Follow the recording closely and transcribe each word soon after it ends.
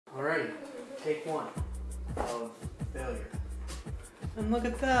Alrighty, take one of failure. And look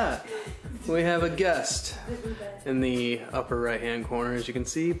at that. We have a guest in the upper right hand corner. As you can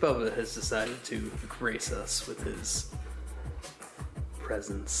see, Bubba has decided to grace us with his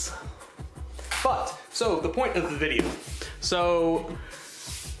presence. But, so the point of the video. So,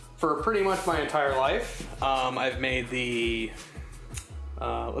 for pretty much my entire life, I've made the,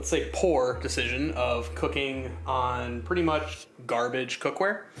 let's say, poor decision of cooking on pretty much garbage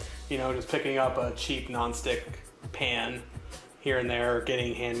cookware. You know, just picking up a cheap nonstick pan here and there,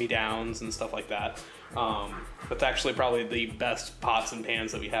 getting hand-me-downs and stuff like that. But actually probably the best pots and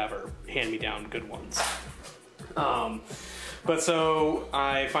pans that we have are hand-me-down good ones. But so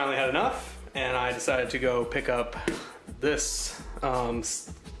I finally had enough, and I decided to go pick up this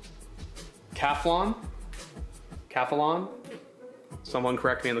Calphalon. Someone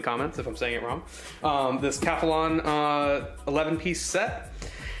correct me in the comments if I'm saying it wrong. This Calphalon 11-piece set.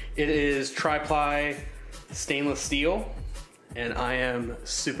 It is tri-ply stainless steel, and I am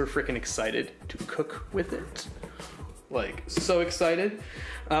super freaking excited to cook with it. Like, so excited.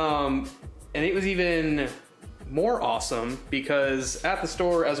 And it was even more awesome because at the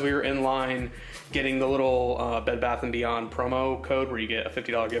store, as we were in line getting the little Bed Bath & Beyond promo code where you get a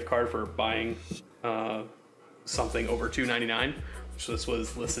 $50 gift card for buying something over $2.99, which this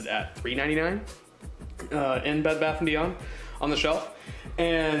was listed at $3.99 in Bed Bath & Beyond on the shelf.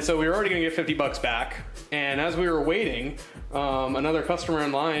 And so we were already gonna get 50 bucks back. And as we were waiting, another customer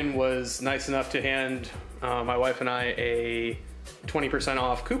in line was nice enough to hand my wife and I a 20%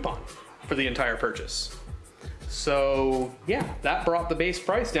 off coupon for the entire purchase. So yeah, that brought the base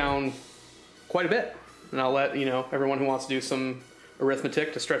price down quite a bit. And I'll let, you know, everyone who wants to do some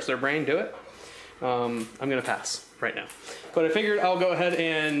arithmetic to stretch their brain do it. I'm gonna pass right now. But I figured I'll go ahead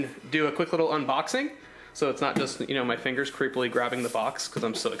and do a quick little unboxing. So it's not just, you know, my fingers creepily grabbing the box because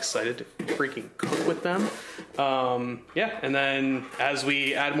I'm so excited to freaking cook with them. Yeah, and then as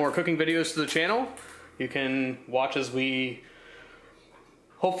we add more cooking videos to the channel, you can watch as we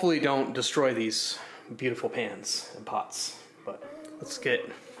hopefully don't destroy these beautiful pans and pots. But let's get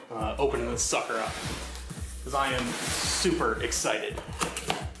opening this sucker up because I am super excited.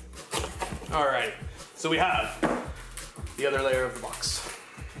 All right, so we have the other layer of the box.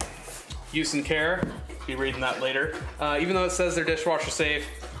 Use and care. Be reading that later. Even though it says they're dishwasher safe,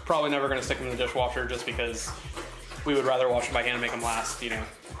 probably never gonna stick them in the dishwasher just because we would rather wash them by hand and make them last, you know,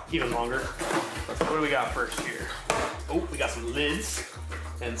 even longer. What do we got first here? Oh, we got some lids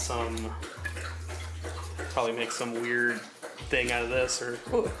and some, probably make some weird thing out of this, or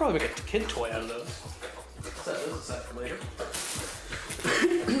well, probably make a kid toy out of those. Set those aside for later.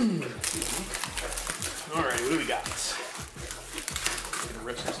 All right, what do we got? I'm gonna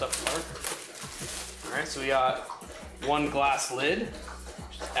rip some stuff apart. All right, so we got one glass lid,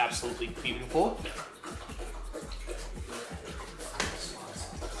 which is absolutely beautiful.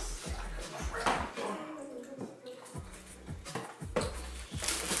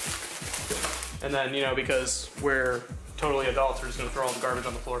 And then, you know, because we're totally adults, we're just gonna throw all the garbage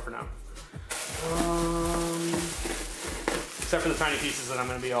on the floor for now. Except for the tiny pieces that I'm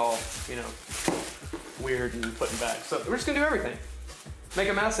gonna be all, you know, weird and put in bags. So we're just gonna do everything. Make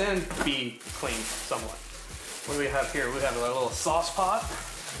a mess and be clean somewhat. What do we have here? We have a little sauce pot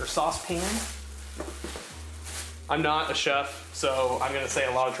or saucepan. I'm not a chef, so I'm gonna say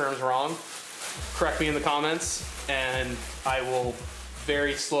a lot of terms wrong. Correct me in the comments and I will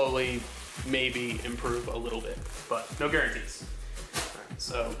very slowly maybe improve a little bit, but no guarantees. All right,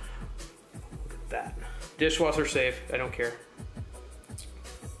 so look at that. Dishwasher safe, I don't care.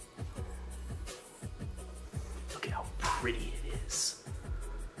 Look at how pretty it is.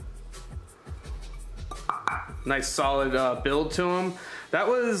 Nice solid build to them. That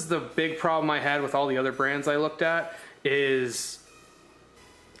was the big problem I had with all the other brands I looked at, is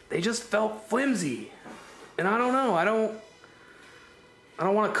they just felt flimsy. And I don't know, I don't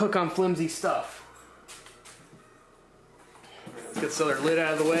want to cook on flimsy stuff. Let's get this other lid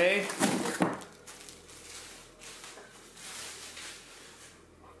out of the way.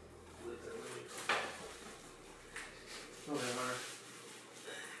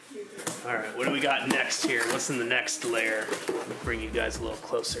 All right, what do we got next here? What's in the next layer? Let me bring you guys a little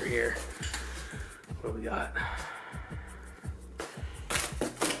closer here. What do we got?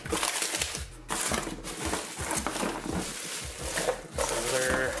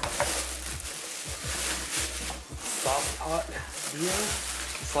 Another soft pot deal.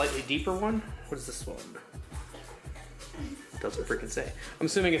 Slightly deeper one. What is this one? Doesn't freaking say. I'm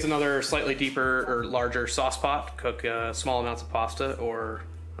assuming it's another slightly deeper or larger sauce pot. Cook small amounts of pasta or,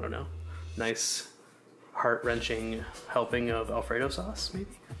 I don't know, nice heart-wrenching helping of Alfredo sauce, maybe?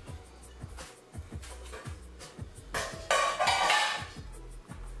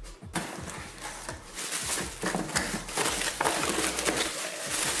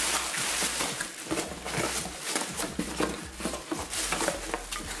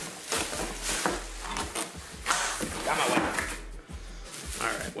 out my way. All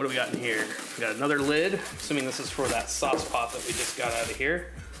right, what do we got in here? We got another lid, assuming this is for that sauce pot that we just got out of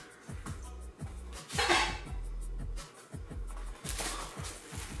here.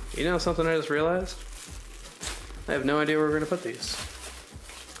 You know something I just realized? I have no idea where we're gonna put these.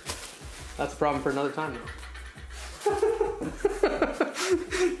 That's a problem for another time though.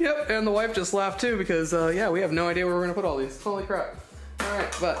 Yep, and the wife just laughed too because yeah, we have no idea where we're gonna put all these. Holy crap. All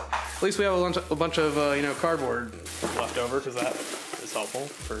right, but at least we have a bunch of you know, cardboard left over because that is helpful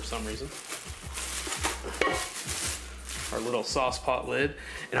for some reason. Our little sauce pot lid,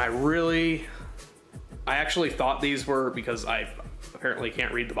 and I actually thought these were, because I apparently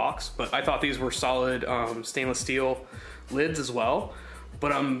can't read the box, but I thought these were solid stainless steel lids as well.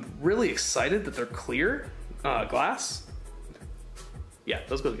 But I'm really excited that they're clear glass. Yeah,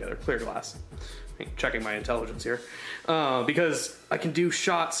 those go together, clear glass. Checking my intelligence here. Because I can do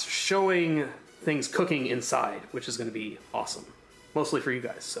shots showing things cooking inside, which is gonna be awesome. Mostly for you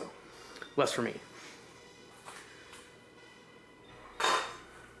guys, so less for me.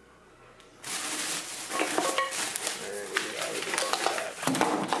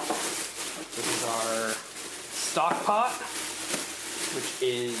 This is our stock pot, which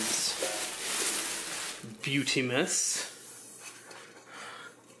is Beauty-miss.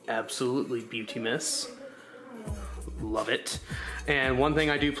 Absolutely Beauty-miss. Love it. And one thing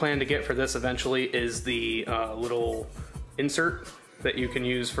I do plan to get for this eventually is the little insert that you can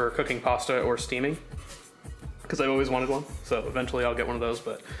use for cooking pasta or steaming, because I've always wanted one. So eventually I'll get one of those,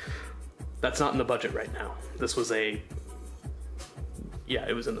 but that's not in the budget right now. This was yeah,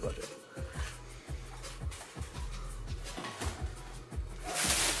 it was in the budget.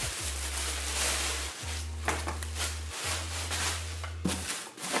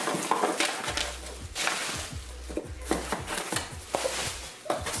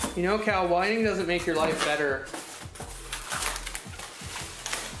 You know, Cal, whining doesn't make your life better.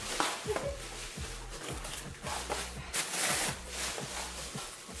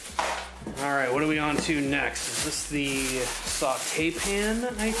 All right, what are we on to next? Is this the saute pan,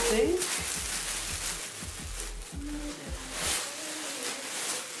 I think?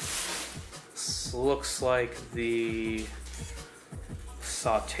 This looks like the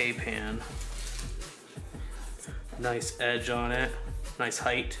saute pan. Nice edge on it. Nice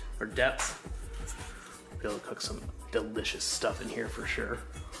height or depth. Be able to cook some delicious stuff in here for sure.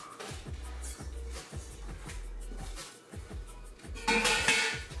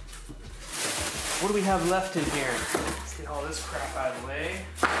 What do we have left in here? Let's get all this crap out of the way.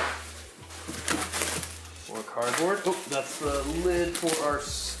 More cardboard. Oh, that's the lid for our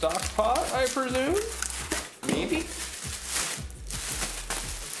stock pot, I presume. Maybe.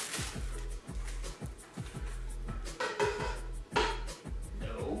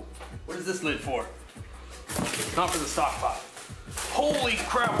 What is this lid for? Not for the stock pot. Holy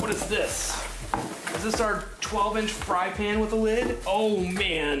crap, what is this? Is this our 12-inch fry pan with a lid? Oh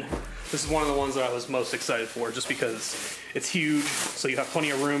man. This is one of the ones that I was most excited for, just because it's huge, so you have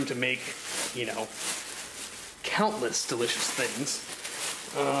plenty of room to make, you know, countless delicious things.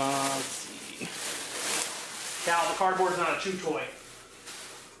 Let's see. Cal, the cardboard's not a chew toy.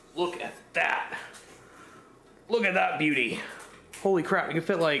 Look at that. Look at that beauty. Holy crap, you can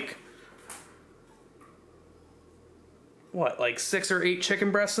fit like, what, like 6 or 8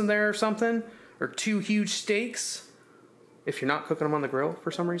 chicken breasts in there or something? Or 2 huge steaks? If you're not cooking them on the grill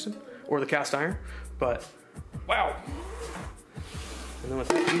for some reason, or the cast iron, but wow. And then with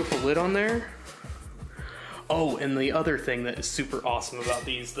that beautiful lid on there. Oh, and the other thing that is super awesome about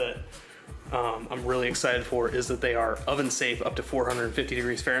these that I'm really excited for is that they are oven safe up to 450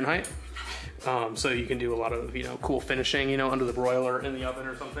 degrees Fahrenheit. So you can do a lot of, you know, cool finishing, you know, under the broiler in the oven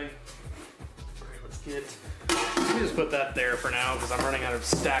or something. All right, let me just put that there for now because I'm running out of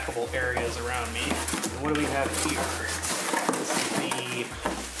stackable areas around me. And what do we have here? This is the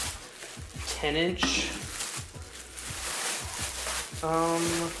 10-inch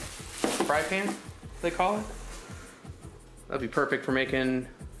fry pan, they call it. That'd be perfect for making,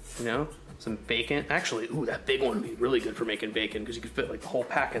 you know, some bacon. Actually, ooh, that big one would be really good for making bacon because you could fit like the whole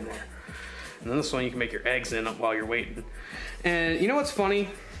pack in there. And then this one you can make your eggs in while you're waiting. And you know what's funny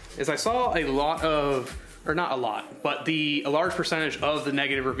is I saw a lot of, or not a lot, but a large percentage of the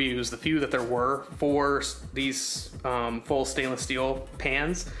negative reviews, the few that there were for these full stainless steel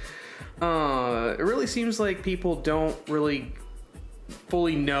pans, it really seems like people don't really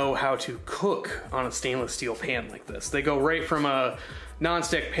fully know how to cook on a stainless steel pan like this. They go right from a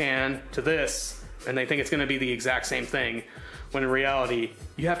nonstick pan to this, and they think it's gonna be the exact same thing, when in reality,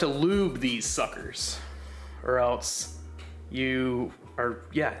 you have to lube these suckers, or else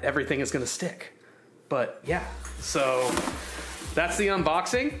everything is gonna stick. But yeah, so that's the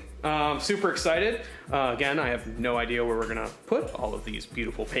unboxing. Super excited. Again, I have no idea where we're gonna put all of these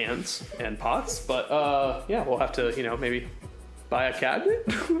beautiful pans and pots, but yeah, we'll have to, you know, maybe buy a cabinet?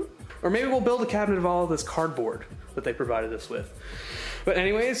 Or maybe we'll build a cabinet of all of this cardboard that they provided us with. But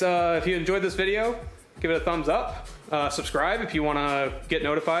anyways, if you enjoyed this video, give it a thumbs up. Subscribe if you wanna get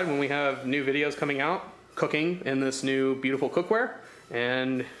notified when we have new videos coming out, cooking in this new beautiful cookware.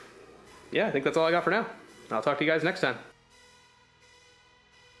 And yeah, I think that's all I got for now. I'll talk to you guys next time.